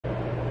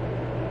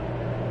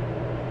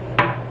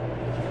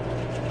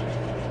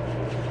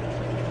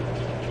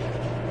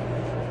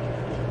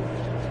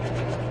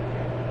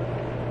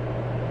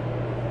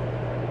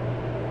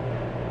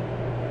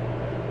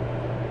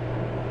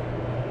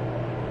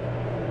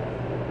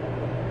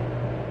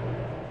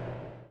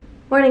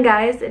Morning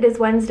guys, it is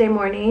Wednesday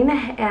morning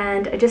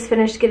and I just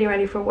finished getting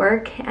ready for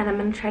work and I'm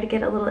going to try to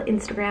get a little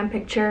Instagram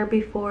picture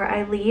before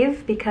I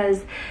leave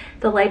because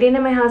the lighting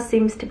in my house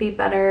seems to be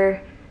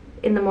better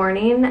in the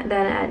morning than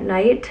at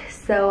night,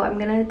 so I'm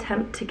going to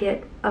attempt to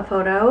get a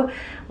photo.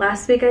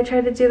 Last week I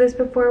tried to do this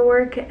before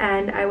work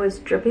and I was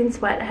dripping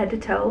sweat head to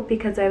toe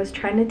because I was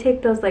trying to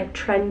take those like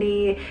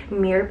trendy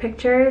mirror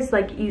pictures,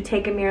 like you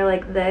take a mirror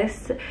like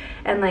this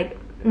and like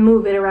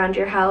move it around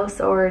your house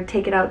or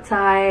take it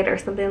outside or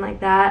something like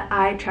that.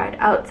 I tried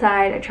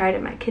outside, I tried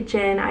in my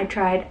kitchen, I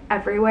tried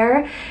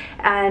everywhere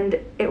and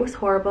it was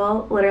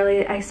horrible.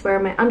 Literally, I swear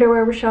my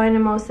underwear was showing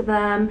in most of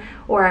them,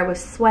 or I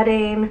was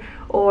sweating,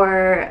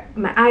 or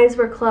my eyes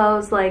were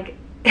closed. Like,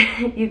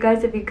 you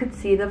guys, if you could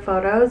see the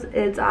photos,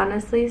 it's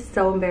honestly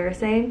so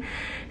embarrassing.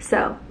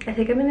 So I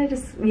think I'm gonna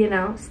just, you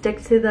know,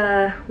 stick to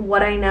the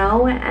what I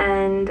know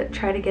and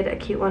try to get a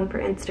cute one for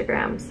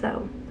Instagram.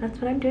 So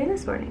that's what I'm doing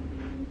this morning.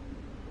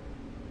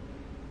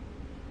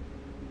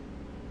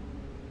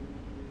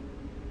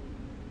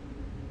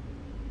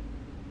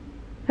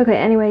 Okay,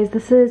 anyways,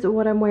 this is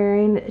what I'm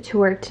wearing to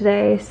work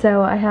today.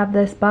 So I have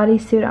this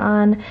bodysuit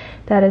on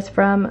that is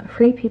from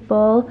Free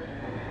People.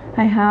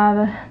 I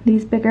have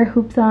these bigger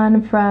hoops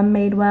on from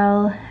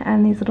Madewell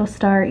and these little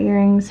star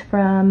earrings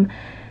from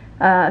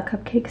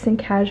Cupcakes and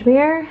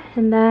Cashmere.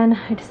 And then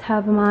I just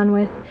have them on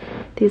with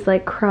these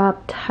like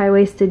cropped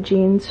high-waisted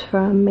jeans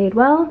from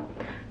Madewell.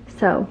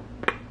 So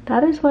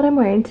that is what I'm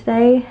wearing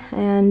today,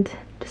 and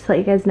just to let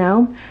you guys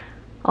know,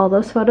 all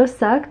those photos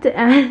sucked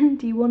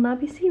and you will not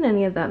be seeing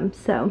any of them.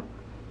 So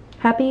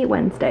happy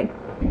Wednesday.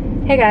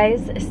 Hey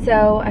guys,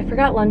 so I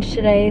forgot lunch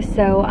today,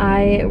 so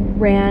I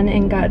ran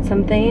and got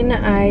something.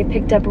 I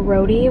picked up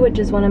roti, which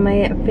is one of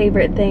my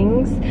favorite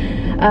things.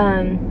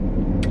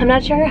 I'm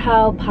not sure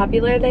how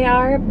popular they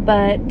are,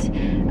 but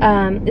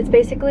it's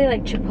basically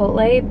like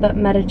Chipotle but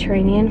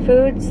Mediterranean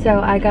food.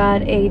 So I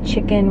got a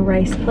chicken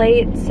rice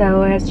plate.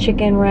 So it has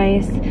chicken,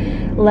 rice,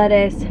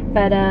 lettuce,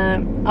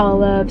 feta,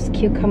 olives,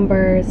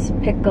 cucumbers,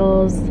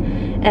 pickles,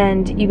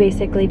 and you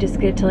basically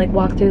just get to like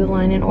walk through the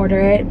line and order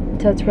it.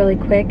 So it's really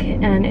quick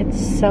and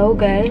it's so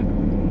good.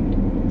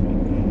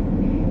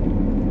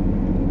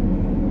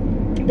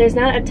 There's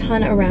not a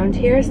ton around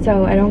here,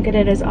 so I don't get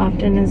it as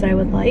often as I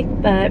would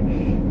like, but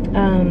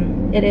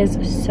it is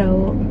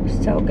so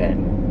good.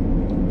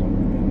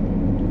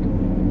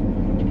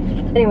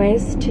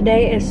 Anyways,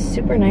 today is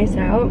super nice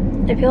out.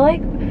 I feel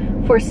like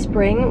for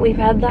spring we've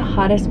had the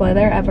hottest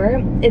weather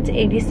ever. It's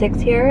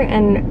 86 here,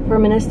 and for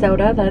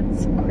Minnesota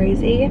that's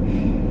crazy.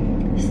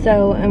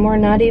 So, and we're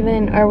not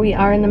even, or we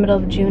are in the middle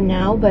of June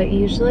now, but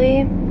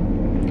usually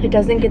it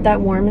doesn't get that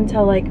warm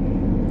until like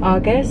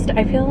August,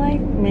 I feel like,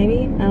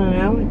 maybe, I don't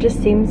know. It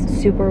just seems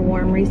super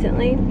warm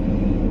recently.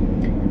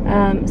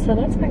 So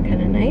that's been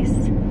kind of nice.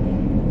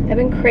 I've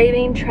been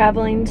craving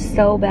traveling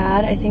so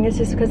bad. I think it's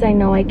just because I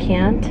know I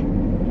can't.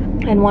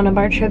 And one of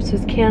our trips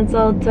was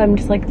canceled, so I'm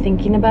just like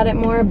thinking about it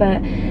more, but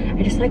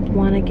I just like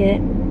want to get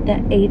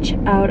the H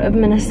out of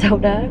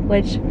Minnesota,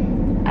 which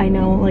I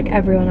know like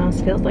everyone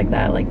else feels like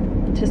that. Like,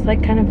 it just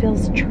like kind of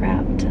feels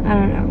trapped. I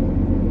don't know.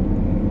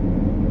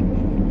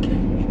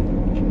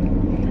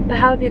 But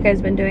how have you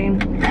guys been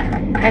doing?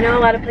 I know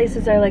a lot of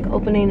places are like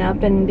opening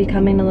up and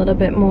becoming a little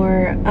bit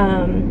more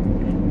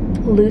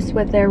loose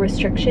with their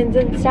restrictions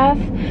and stuff.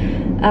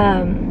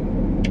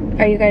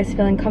 Are you guys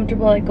feeling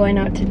comfortable like going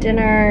out to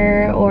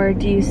dinner, or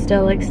do you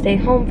still like stay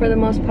home for the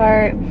most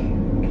part?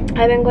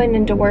 I've been going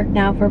into work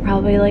now for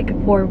probably like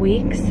 4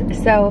 weeks,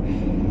 so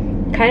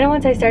kind of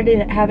once I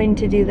started having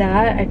to do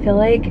that, I feel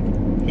like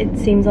it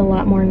seems a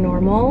lot more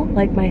normal,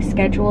 like my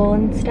schedule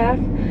and stuff.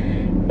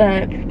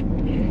 But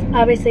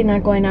obviously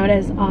not going out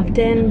as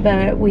often,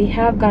 but we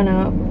have gone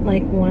out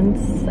like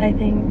once, I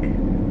think,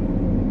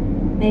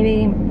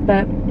 maybe,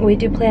 but we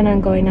do plan on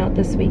going out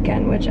this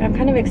weekend, which I'm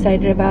kind of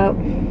excited about.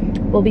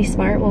 We'll be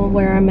smart, we'll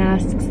wear our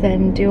masks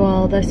and do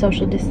all the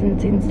social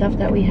distancing stuff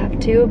that we have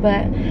to,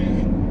 but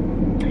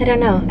I don't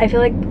know. I feel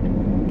like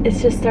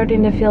it's just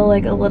starting to feel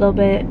like a little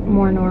bit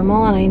more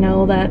normal, and I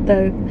know that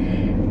the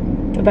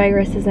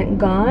virus isn't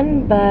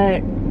gone,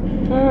 but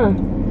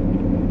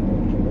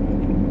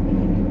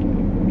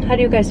how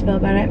do you guys feel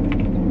about it?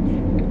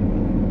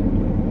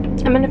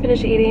 I'm gonna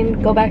finish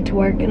eating, go back to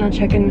work, and I'll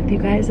check in with you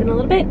guys in a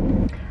little bit.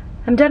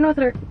 I'm done with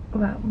our,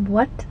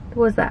 what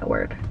was that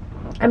word?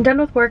 I'm done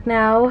with work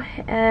now,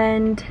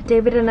 and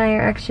David and I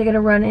are actually gonna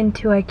run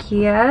into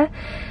Ikea.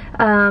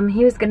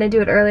 He was gonna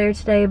do it earlier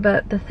today,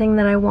 but the thing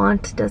that I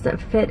want doesn't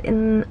fit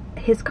in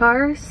his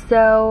car,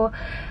 so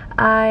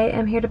I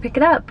am here to pick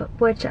it up,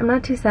 which I'm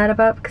not too sad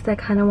about because I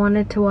kind of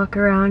wanted to walk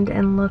around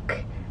and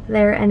look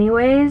there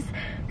anyways.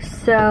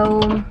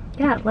 So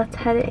yeah, let's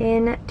head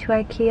in to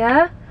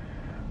Ikea,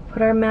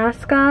 put our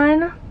mask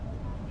on.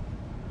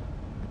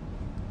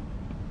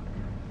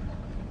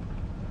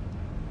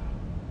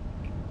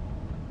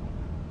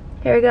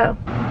 Here we go.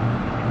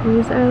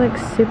 These are like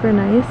super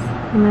nice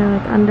and they're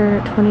like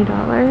under $20.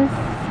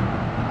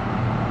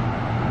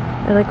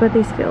 I like what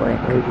these feel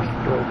like. They just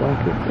throw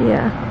blankets.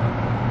 Yeah.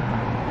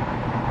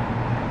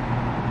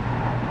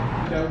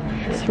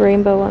 This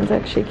rainbow one's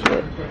actually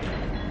cute,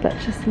 but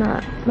just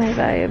not my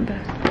vibe.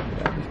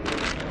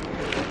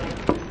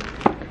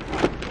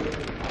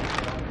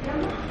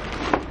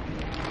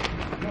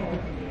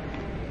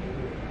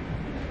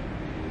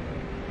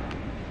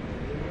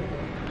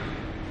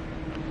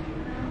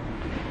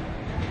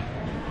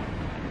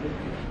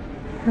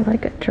 I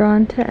like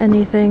drawn to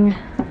anything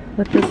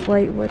with this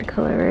light wood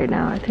color right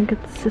now. I think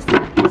it's just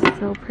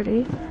so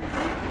pretty.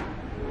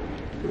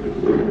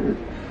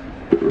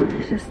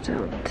 I just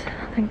don't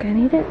think I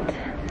need it.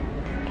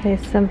 Okay,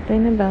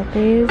 something about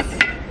these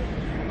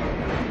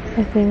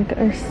I think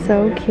are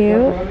so cute.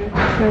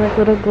 They're like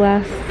little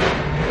glass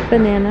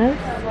bananas.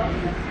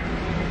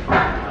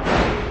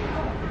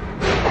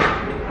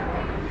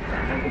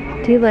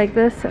 Do you like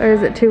this, or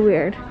is it too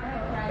weird?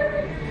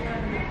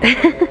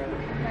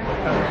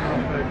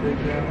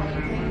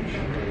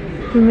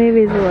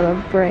 Maybe it's a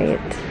little bright.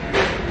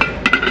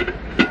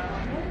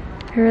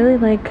 I really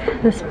like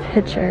this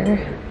picture,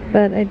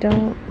 but I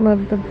don't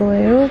love the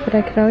blue, but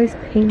I could always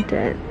paint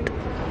it.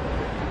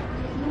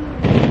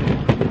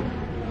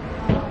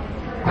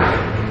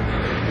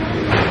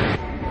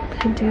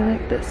 I do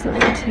like this one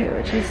too,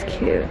 which is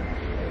cute.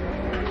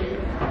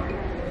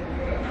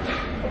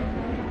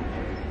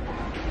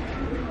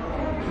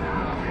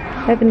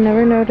 I've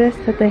never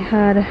noticed that they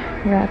had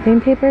wrapping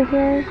paper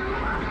here,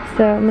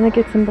 so I'm gonna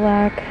get some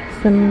black,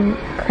 some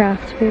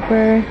craft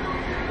paper,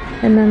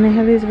 and then they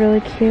have these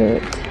really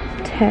cute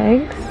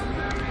tags.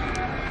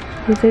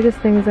 These are just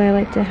things I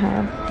like to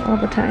have all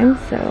the time,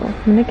 so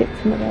I'm gonna get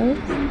some of those.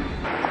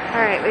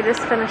 Alright, we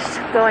just finished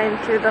going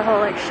through the whole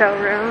like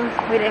showroom.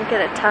 We didn't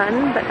get a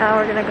ton, but now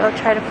we're gonna go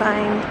try to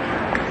find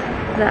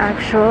the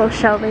actual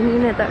shelving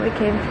unit that we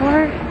came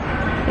for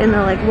in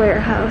the like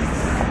warehouse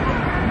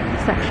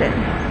section.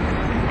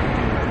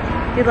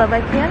 You love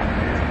Ikea?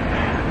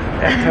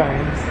 At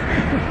times.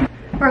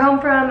 We're home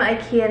from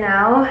Ikea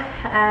now,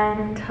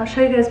 and I'll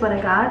show you guys what I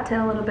got in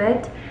a little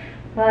bit.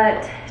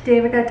 But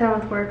David got done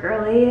with work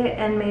early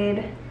and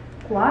made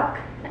guac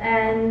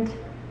and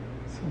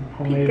some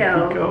homemade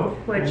pico,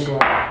 which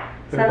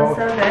sounds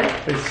so good.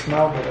 They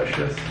smell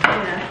delicious.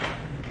 Yeah.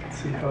 Let's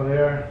see how they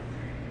are.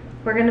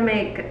 We're gonna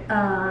make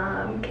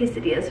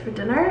quesadillas for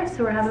dinner,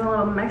 so we're having a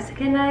little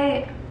Mexican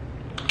night.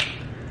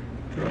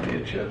 Throw me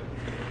a chip.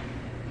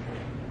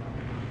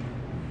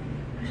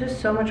 There's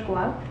just so much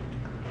guac.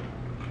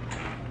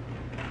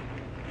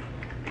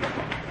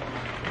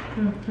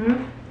 It's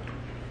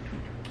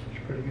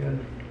pretty good.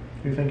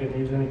 Do you think it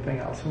needs anything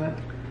else in it?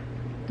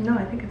 No,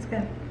 I think it's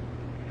good.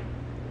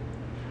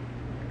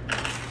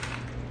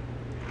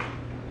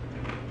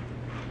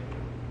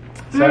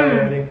 Sorry,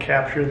 I didn't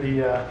capture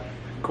the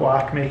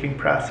guac making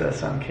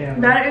process on camera.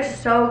 That is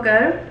so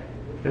good.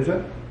 Is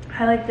it?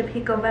 I like the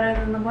pico better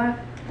than the guac.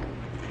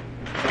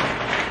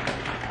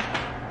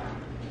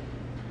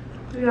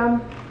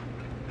 Yum.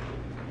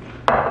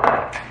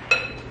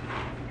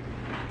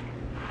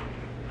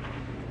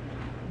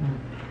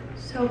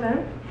 So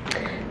good.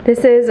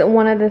 This is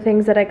one of the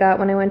things that I got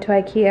when I went to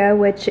Ikea,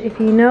 which if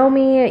you know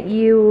me,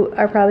 you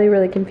are probably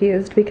really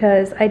confused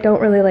because I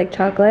don't really like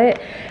chocolate.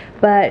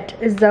 But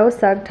Zoe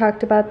Sugg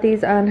talked about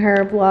these on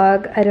her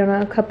vlog, I don't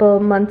know, a couple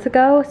months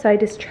ago, so I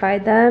just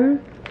tried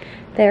them.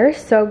 They're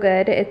so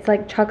good. It's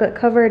like chocolate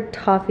covered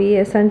toffee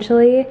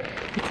essentially.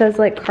 It says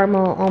like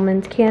caramel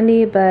almond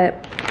candy,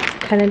 but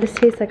kind of just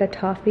tastes like a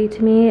toffee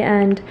to me,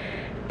 and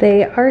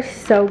they are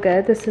so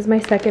good. This is my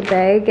second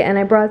bag, and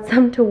I brought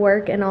some to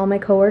work and all my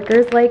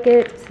coworkers like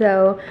it,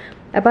 so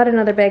I bought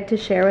another bag to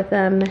share with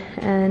them.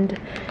 And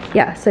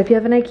yeah, so if you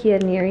have an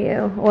Ikea near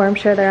you, or I'm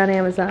sure they're on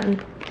Amazon,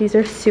 these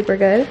are super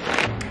good.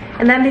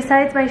 And then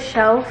besides my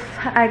shelf,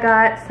 I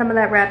got some of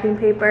that wrapping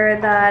paper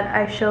that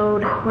I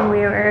showed when we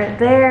were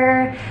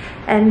there,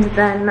 and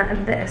then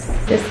this.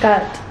 It's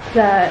got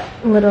that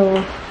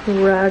little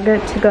rug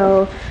to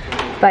go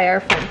by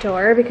our front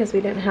door because we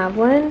didn't have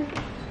one.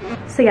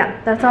 So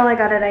yeah, that's all I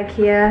got at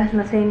Ikea.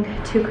 Nothing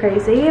too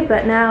crazy,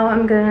 but now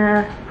I'm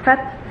gonna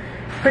prep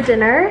for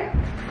dinner.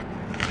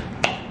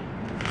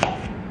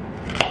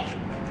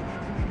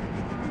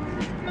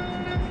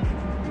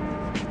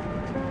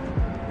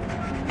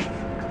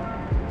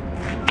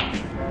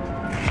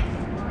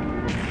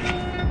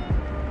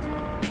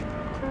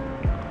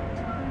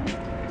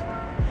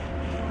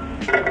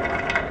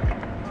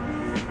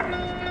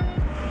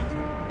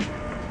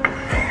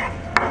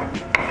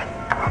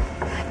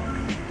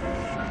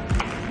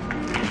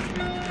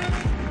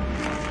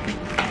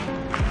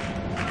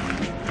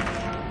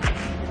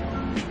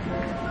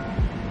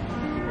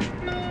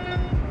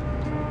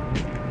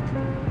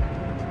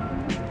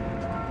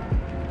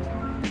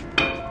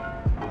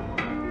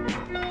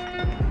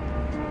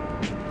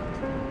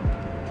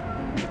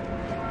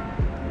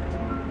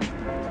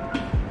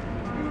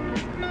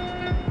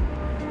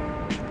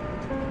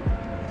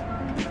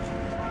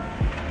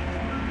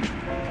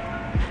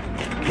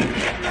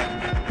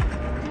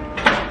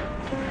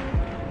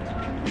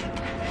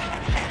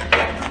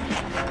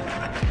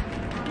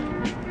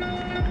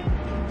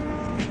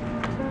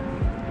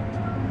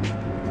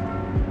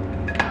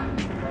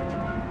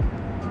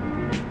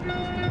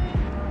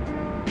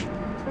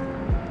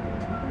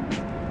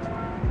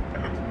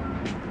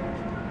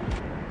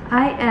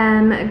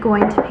 am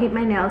going to paint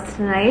my nails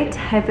tonight.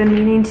 I've been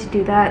meaning to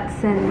do that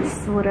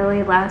since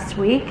literally last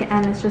week,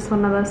 and it's just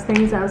one of those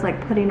things I was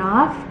like putting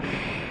off.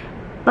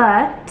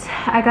 But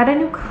I got a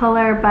new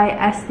color by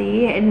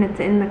Essie, and it's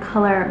in the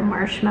color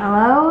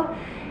Marshmallow.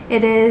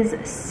 It is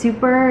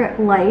super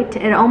light.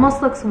 It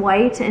almost looks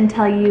white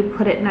until you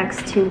put it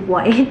next to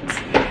white.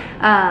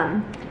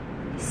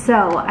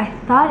 So I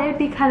thought it'd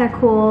be kind of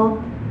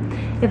cool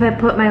if I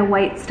put my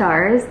white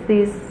stars,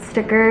 these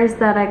stickers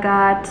that I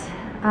got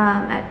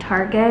at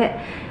Target.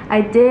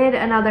 I did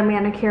another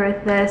manicure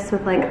with this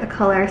with like a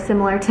color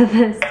similar to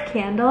this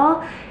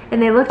candle,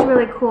 and they looked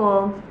really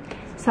cool.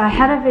 So I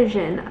had a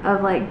vision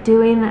of like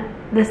doing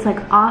this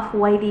like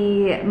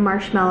off-whitey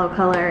marshmallow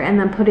color and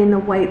then putting the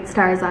white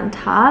stars on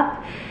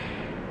top.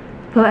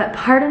 But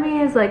part of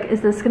me is like,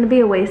 is this gonna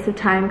be a waste of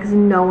time because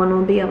no one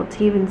will be able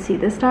to even see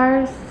the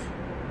stars?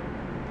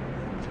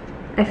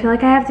 I feel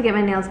like I have to get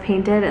my nails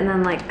painted and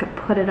then like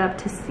put it up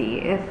to see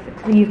if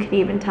you can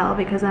even tell,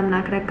 because I'm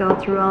not gonna go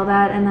through all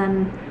that and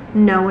then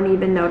no one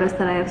even notice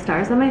that I have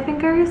stars on my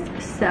fingers.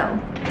 So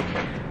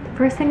the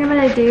first thing I'm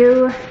gonna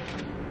do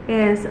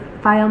is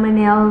file my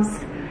nails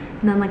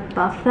and then like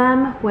buff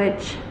them,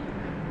 which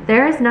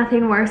there is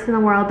nothing worse in the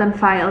world than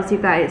files, you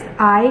guys.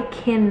 I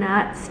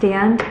cannot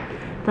stand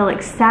the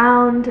like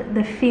sound,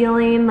 the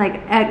feeling.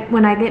 Like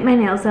when I get my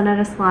nails done at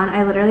a salon,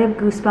 I literally have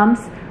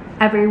goosebumps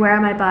everywhere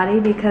on my body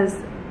because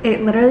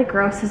it literally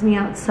grosses me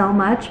out so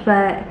much.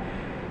 But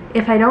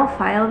if I don't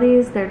file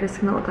these, they're just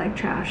gonna look like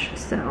trash.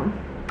 So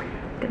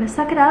I'm gonna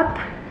suck it up,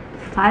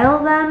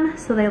 file them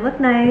so they look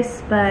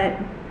nice, but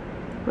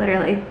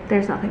literally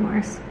there's nothing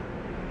worse.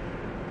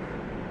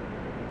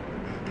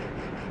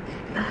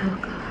 Oh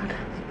God.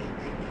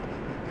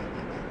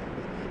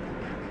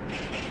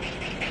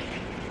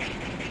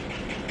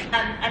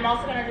 I'm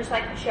also gonna just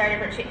like share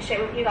a different shit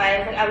with you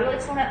guys. Like I really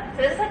just wanna,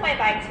 so this is like my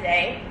vibe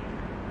today.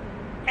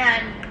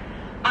 And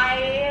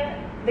I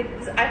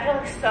feel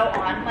like so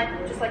on, like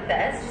just like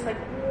this, just like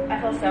I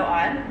feel so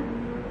on.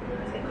 I'm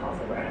just gonna call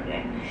over what I'm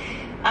doing.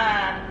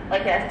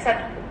 Like this,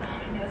 except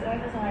my nose, I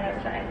guess my nose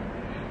today.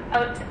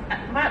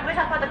 I'm gonna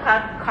talk about the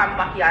Cloud Caramel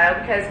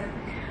Macchiato because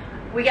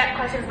we get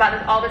questions about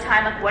this all the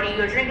time, like what are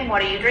you drinking,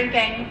 what are you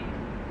drinking?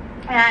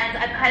 And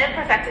I've kind of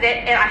perfected it,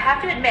 and I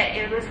have to admit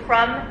it was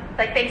from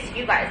like thanks to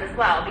you guys as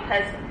well,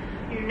 because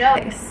you know.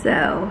 Okay,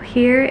 so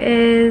here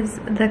is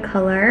the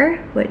color,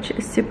 which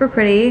is super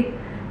pretty.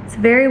 It's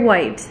very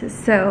white.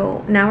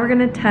 So now we're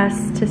gonna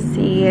test to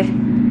see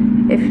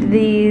if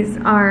these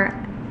are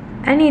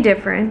any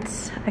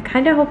different. I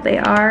kind of hope they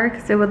are,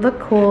 because it would look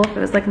cool if it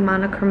was like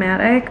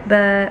monochromatic,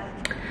 but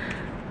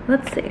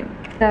let's see.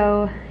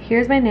 So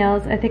here's my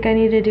nails. I think I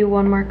need to do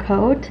one more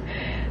coat,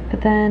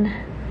 but then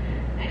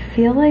I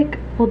feel like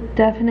we'll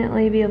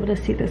definitely be able to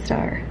see the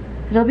star.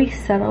 It'll be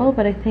subtle,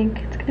 but I think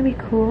it's gonna be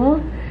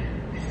cool.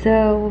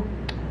 So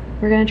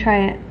we're gonna try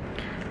it.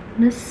 I'm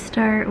gonna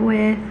start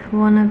with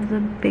one of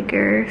the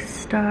bigger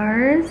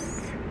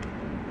stars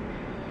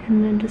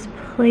and then just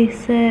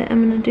place it.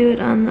 I'm gonna do it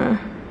on the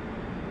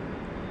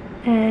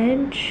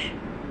edge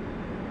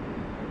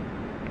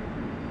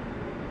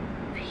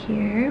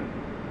here.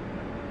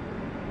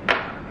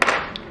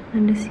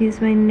 And just use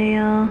my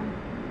nail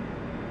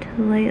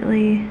to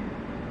lightly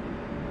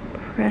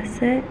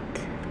press it.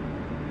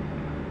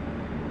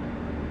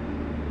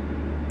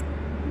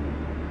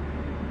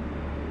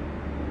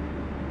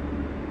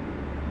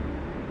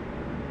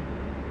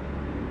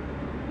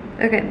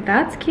 Okay,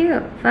 that's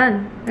cute,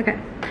 fun. Okay,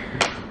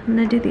 I'm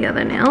gonna do the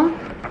other nail.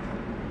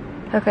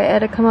 Okay, I had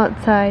to come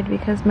outside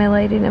because my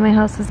lighting in my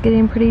house is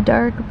getting pretty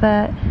dark,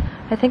 but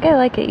I think I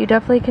like it. You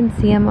definitely can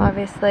see them,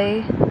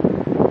 obviously,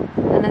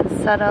 and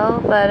it's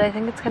subtle, but I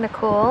think it's kind of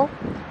cool.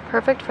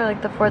 Perfect for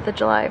like the 4th of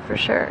July for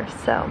sure,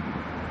 so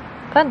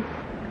fun.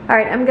 All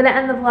right, I'm gonna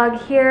end the vlog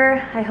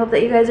here. I hope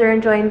that you guys are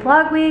enjoying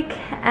vlog week,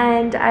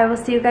 and I will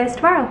see you guys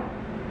tomorrow.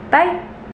 Bye.